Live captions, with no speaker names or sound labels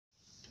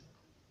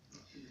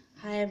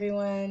Hi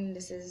everyone,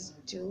 this is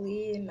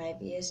Julie. My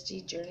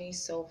VSG journey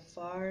so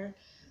far,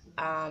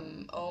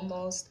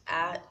 almost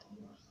at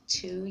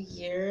 2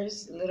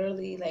 years,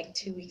 literally like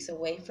 2 weeks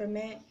away from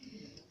it,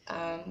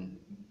 um,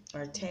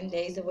 or 10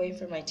 days away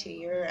from my 2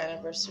 year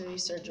anniversary,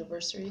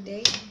 surgery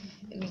date.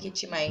 Let me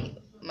get you my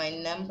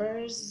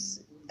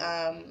numbers.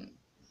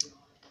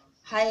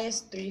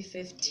 Highest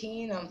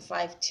 315. I'm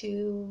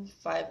 5'2",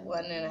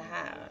 5'1" and a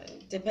half,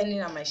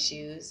 depending on my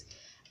shoes.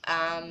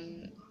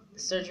 Um,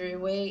 surgery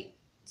weight,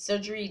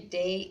 surgery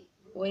date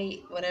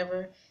weight,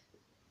 whatever,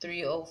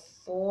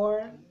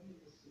 304.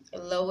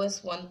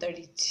 Lowest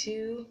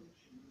 132.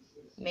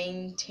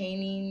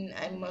 Maintaining,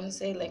 I want to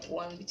say like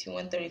between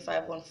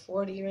 135,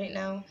 140 right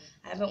now.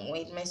 I haven't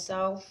weighed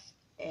myself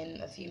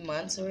in a few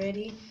months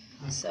already,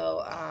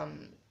 so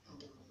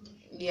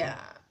yeah.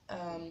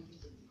 Um,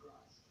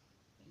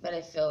 but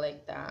I feel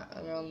like that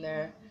around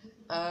there.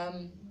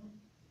 Um,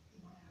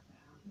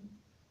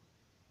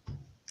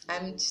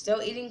 I'm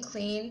still eating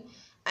clean.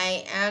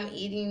 I am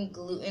eating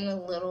gluten a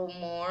little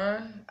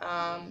more.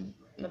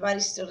 My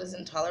body still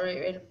doesn't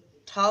tolerate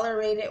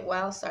it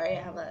well. Sorry,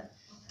 I have a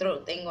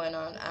throat thing going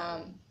on.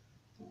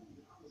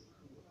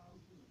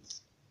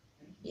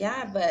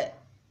 Yeah, but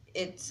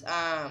it's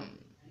I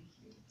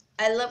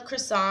love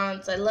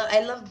croissants. I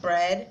love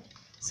bread.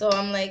 So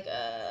I'm like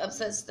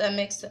upset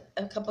stomachs.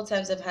 A couple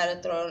times I've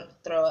had to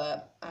throw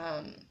up.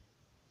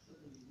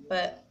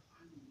 But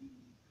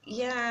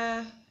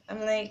yeah, I'm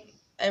like,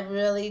 I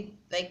really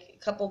like a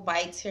couple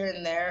bites here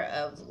and there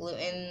of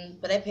gluten,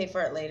 but I pay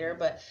for it later.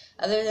 But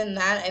other than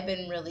that, I've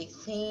been really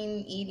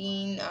clean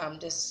eating.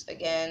 Just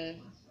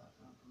again,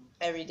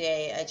 every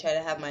day I try to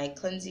have my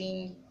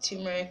cleansing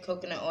turmeric,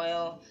 coconut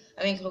oil.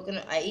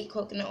 Coconut. I eat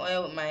coconut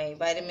oil with my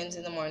vitamins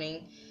in the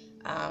morning.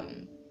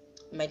 Um,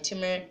 my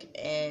turmeric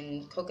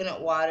and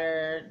coconut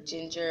water,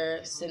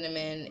 ginger,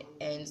 cinnamon,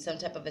 and some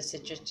type of a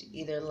citrus,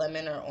 either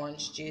lemon or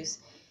orange juice.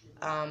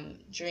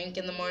 Drink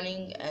in the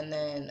morning, and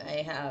then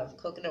I have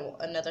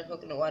another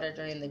coconut water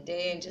during the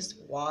day, and just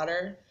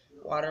water.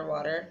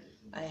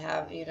 I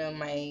have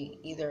my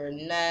either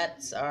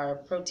nuts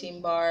or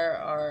protein bar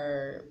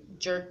or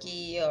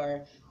jerky,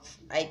 or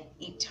I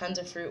eat tons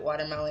of fruit.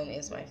 Watermelon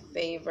is my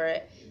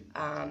favorite.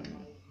 Um,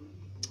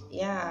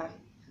 yeah,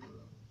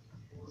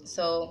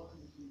 so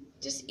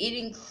just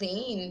eating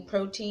clean,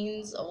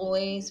 proteins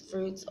always,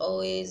 fruits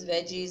always,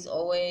 veggies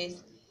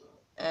always,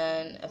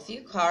 and a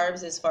few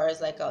carbs as far as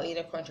like I'll eat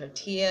a corn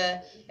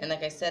tortilla, and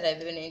like I said, I've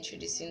been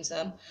introducing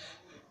some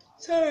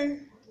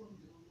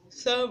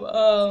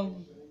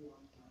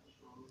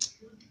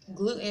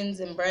glutens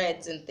and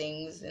breads and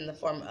things in the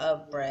form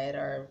of bread,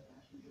 or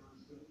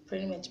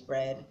pretty much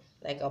bread.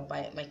 Like I'll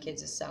buy my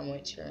kids a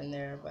sandwich here and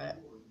there, but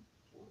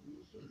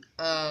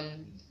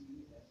um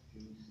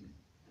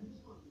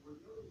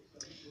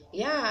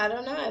yeah, I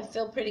don't know. I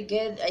feel pretty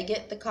good. I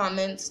get the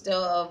comments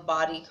still of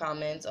body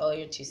comments, oh,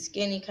 you're too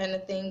skinny kind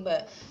of thing.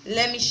 But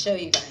let me show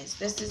you guys.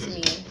 This is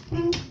me.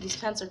 These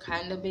pants are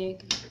kind of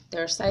big.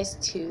 They're size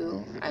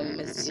 2. I'm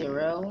a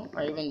 0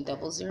 or even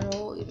double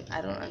 0.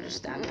 I don't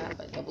understand that,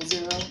 but double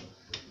 0.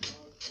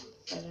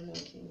 I don't know.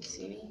 Can you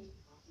see me?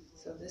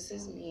 So this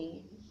is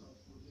me.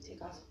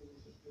 Take off.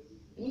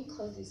 Let me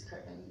close these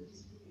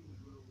curtains.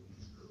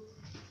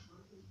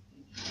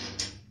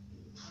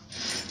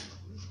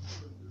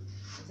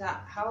 Is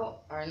that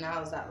how? Or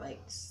now is that like?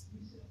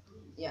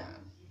 Yeah.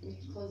 Let me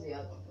close the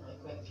other one really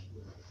quick.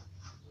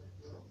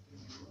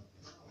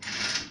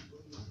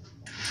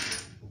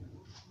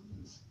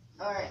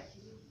 Alright,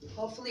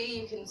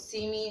 hopefully you can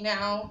see me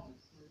now.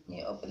 Let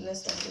me open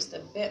this one just a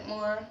bit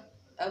more.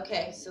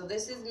 Okay, so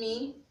this is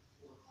me.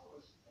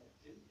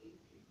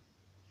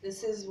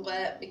 This is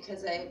what,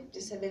 because I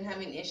just have been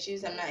having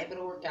issues, I'm not able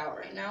to work out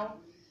right now.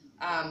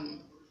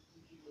 Um,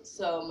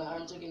 so my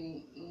arms are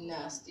getting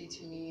nasty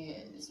to me.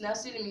 It's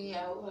nasty to me. I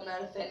hope I'm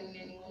not offending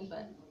anyone,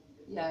 but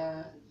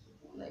yeah,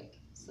 like,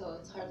 so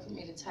it's hard for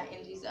me to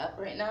tighten these up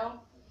right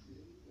now.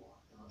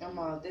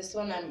 This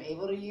one I'm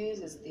able to use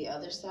is the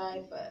other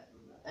side, but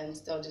I'm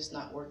still just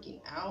not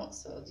working out.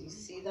 So do you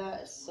see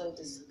that? It's so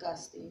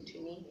disgusting to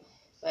me.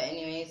 But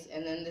anyways,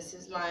 and then this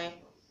is I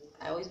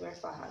always wear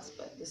fajas,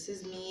 but this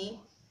is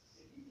me.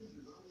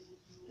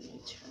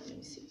 Let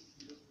me see.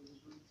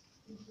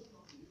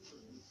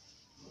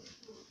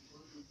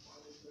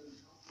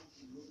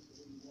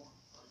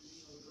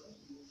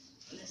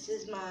 This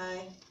is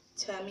my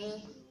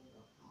tummy.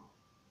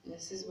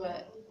 This is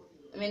what,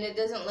 it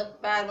doesn't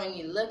look bad when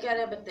you look at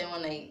it, but then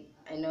when I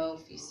know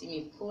if you see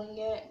me pulling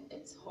it,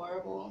 it's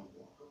horrible.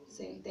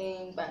 Same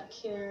thing back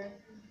here.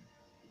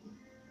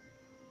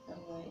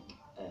 I'm like,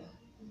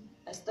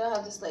 I still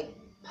have this like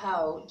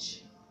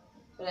pouch,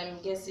 but I'm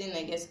guessing,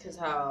 because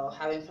how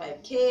having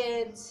 5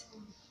 kids,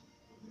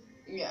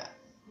 yeah,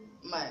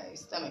 my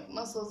stomach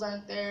muscles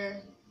aren't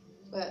there.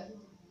 But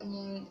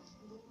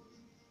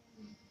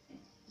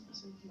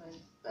this is my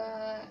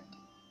back.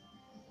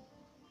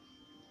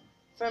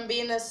 From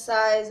being a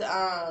size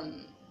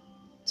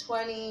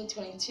 20,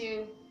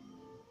 22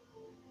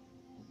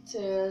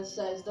 to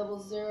size double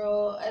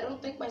 0, I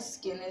don't think my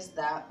skin is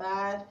that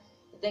bad.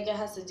 think it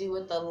has to do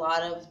with a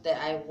lot of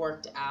that I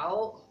worked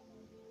out.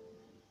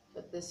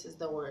 But this is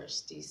the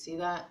worst. Do you see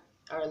that?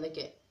 Or look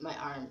at my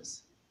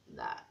arms.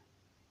 That.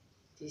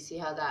 Do you see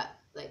how that,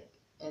 like,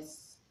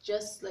 it's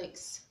just like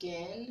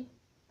skin?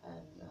 I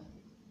don't know.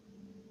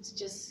 It's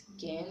just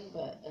skin,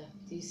 but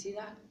do you see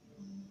that?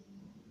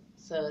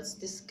 So it's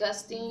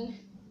disgusting.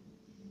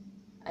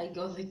 I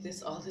go like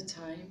this all the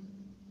time.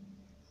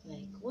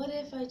 Like, what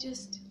if I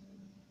just,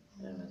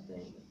 I don't know, there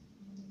you go.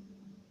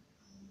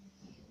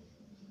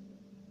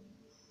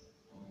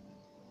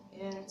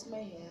 Yeah, it's my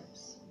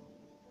hips.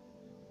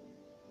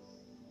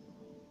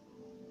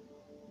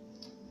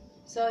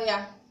 So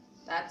yeah,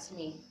 that's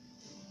me.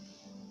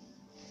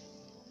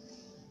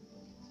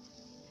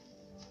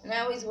 And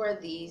I always wear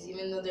these,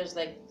 even though there's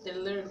like, they're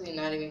literally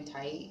not even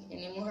tight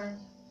anymore.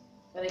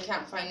 But I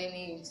can't find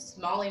any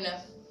small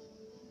enough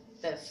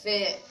that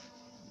fit,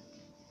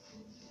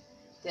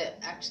 that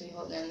actually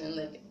hold in. And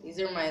like, these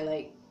are my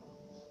like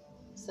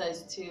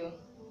size 2.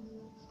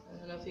 I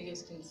don't know if you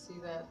guys can see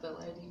that, the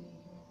lighting in here.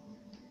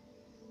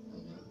 I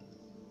don't know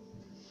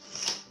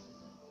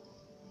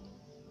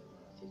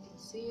if you can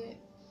see it.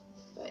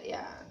 But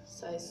yeah,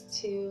 size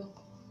 2.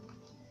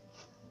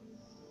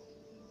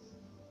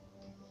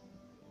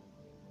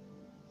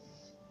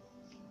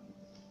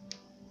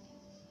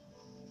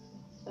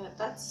 But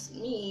that's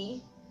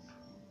me.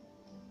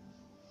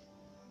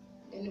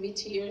 Gonna be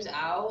 2 years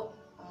out.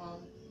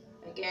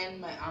 Again,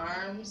 my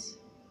arms.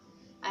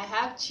 I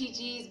have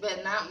chi-chis,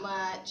 but not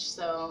much.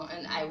 So,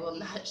 and I will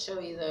not show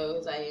you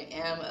those. I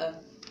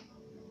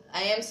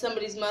am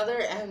somebody's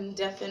mother. I'm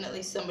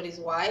definitely somebody's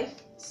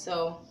wife.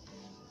 So,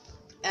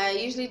 I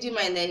usually do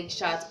my leg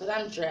shots, but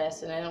I'm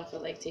dressed and I don't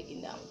feel like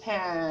taking down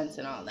pants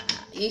and all that.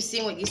 You've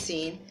seen what you've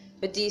seen,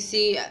 but do you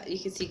see? You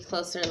can see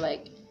closer,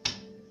 like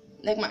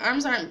my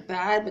arms aren't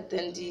bad, but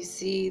then do you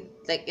see,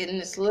 like, and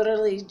it's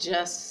literally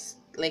just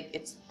like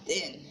it's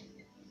thin.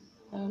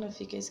 I don't know if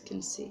you guys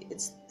can see.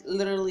 It's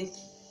literally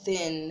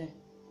thin.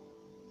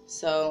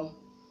 So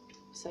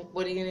it's like,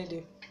 what are you gonna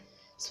do?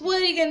 So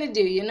what are you gonna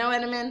do? You know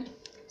what I mean?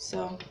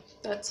 So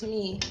that's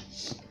me.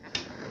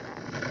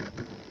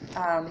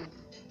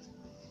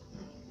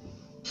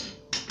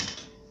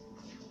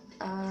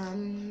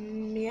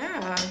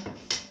 Yeah.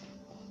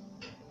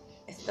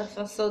 I still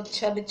feel so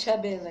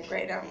chubby. Like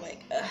right now, I'm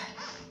like, ugh.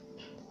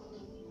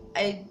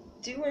 I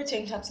do wear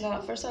tank tops now.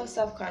 At first I was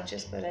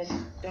self-conscious, but I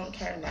don't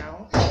care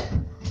now.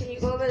 Can you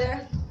go over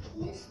there?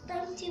 It's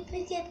time to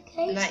pick up,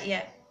 guys. Not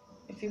yet.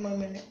 A few more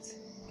minutes.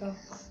 Go.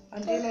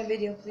 I'm doing my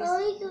video, please. Are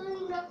we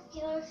going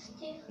backyard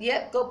too?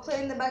 Yep, go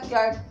play in the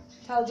backyard.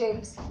 Tell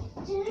James.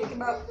 Kick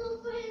him out. Go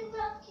play in the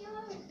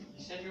backyard.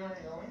 You said you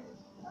weren't going?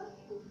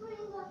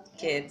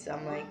 Kids,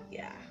 I'm like,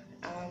 yeah.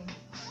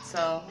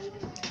 So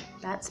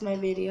that's my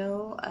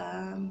video.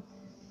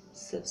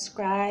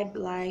 Subscribe,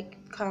 like,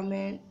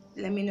 comment.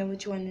 Let me know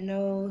what you want to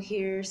know,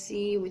 hear,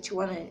 see, what you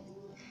want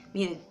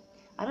me to,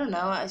 I don't know,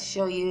 I'll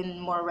show you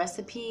more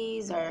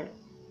recipes, or,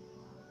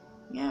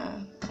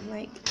 yeah, I'm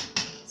like,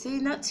 see,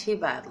 not too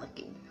bad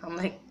looking. I'm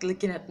like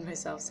looking at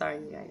myself,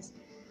 sorry you guys.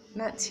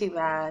 Not too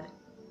bad.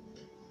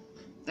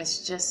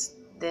 It's just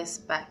this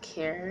back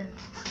here,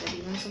 but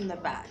even from the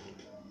back,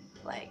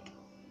 like,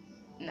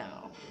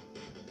 no,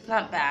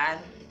 not bad.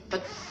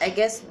 But I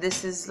guess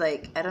this is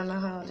like, I don't know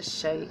how to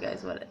show you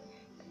guys what it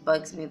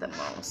bugs me the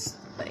most.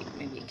 Like,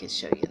 maybe you could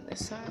show you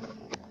this side.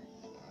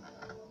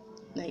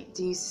 Like,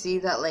 do you see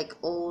that, like,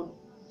 old,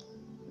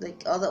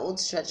 like, all the old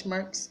stretch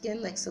mark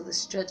skin? Like, so the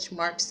stretch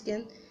mark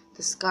skin,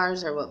 the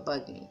scars are what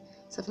bug me.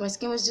 So if my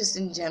skin was just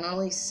in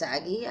generally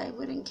saggy, I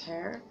wouldn't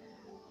care.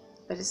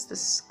 But it's the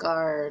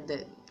scar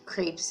that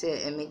crepes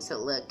it and makes it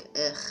look,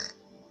 ugh.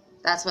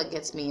 That's what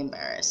gets me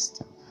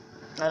embarrassed.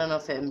 I don't know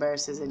if it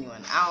embarrasses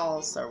anyone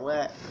else or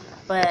what.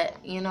 But,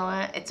 you know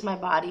what? It's my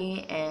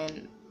body,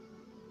 and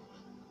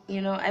you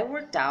know, I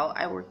worked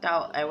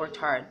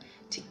hard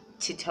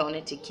to tone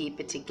it, to keep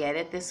it, to get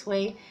it this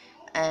way.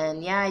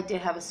 And yeah, I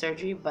did have a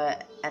surgery,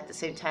 but at the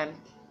same time,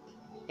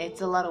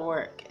 it's a lot of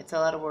work. It's a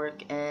lot of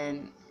work,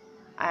 and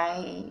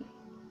I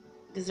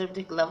deserve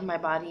to love my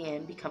body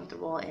and be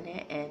comfortable in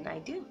it, and I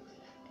do.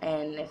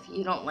 And if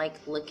you don't like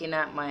looking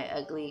at my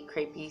ugly,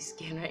 crepey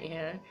skin right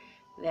here,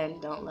 then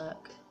don't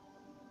look.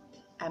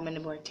 I'm going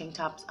to wear tank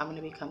tops. I'm going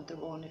to be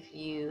comfortable, and if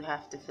you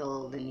have to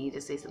feel the need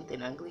to say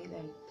something ugly,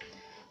 then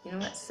you know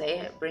what? Say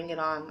it. Bring it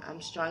on.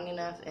 I'm strong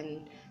enough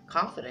and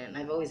confident.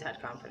 I've always had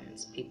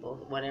confidence,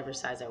 people, whatever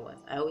size I was.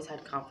 I always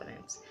had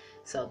confidence.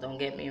 So don't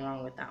get me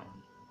wrong with that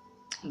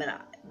one.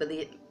 But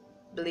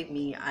believe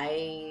me,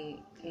 I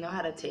know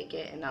how to take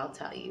it, and I'll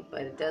tell you.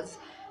 But it does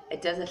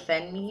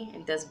offend me.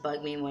 It does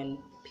bug me when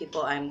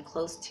people I'm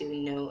close to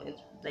know,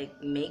 like,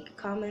 make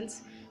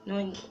comments,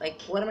 knowing, like,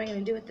 what am I going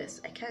to do with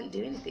this? I can't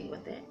do anything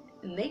with it,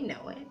 and they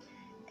know it.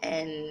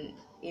 And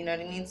you know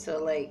what I mean?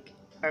 So, like,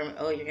 or,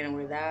 oh, you're gonna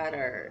wear that,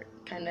 or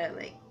kind of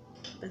like,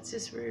 that's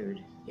just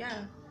rude.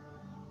 Yeah.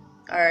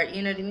 Or,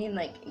 you know what I mean?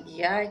 Like,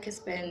 yeah, I could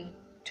spend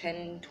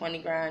 10, 20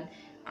 grand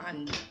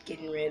on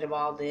getting rid of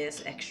all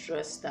this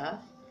extra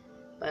stuff,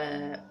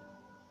 but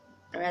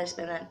I'd rather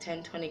spend that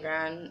 10, 20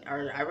 grand,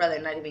 or I'd rather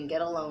not even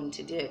get a loan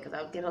to do it, because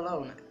I would get a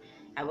loan.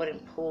 I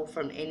wouldn't pull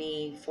from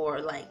any for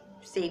like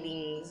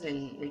savings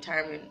and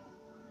retirement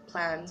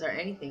plans or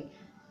anything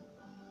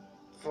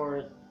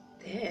for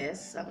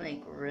this. I'm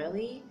like,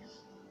 really?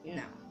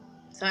 No.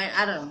 So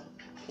I don't know.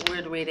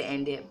 Weird way to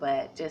end it,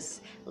 but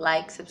just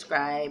like,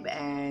 subscribe,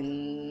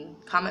 and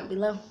comment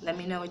below. Let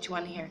me know what you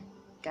want to hear.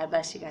 God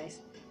bless you guys.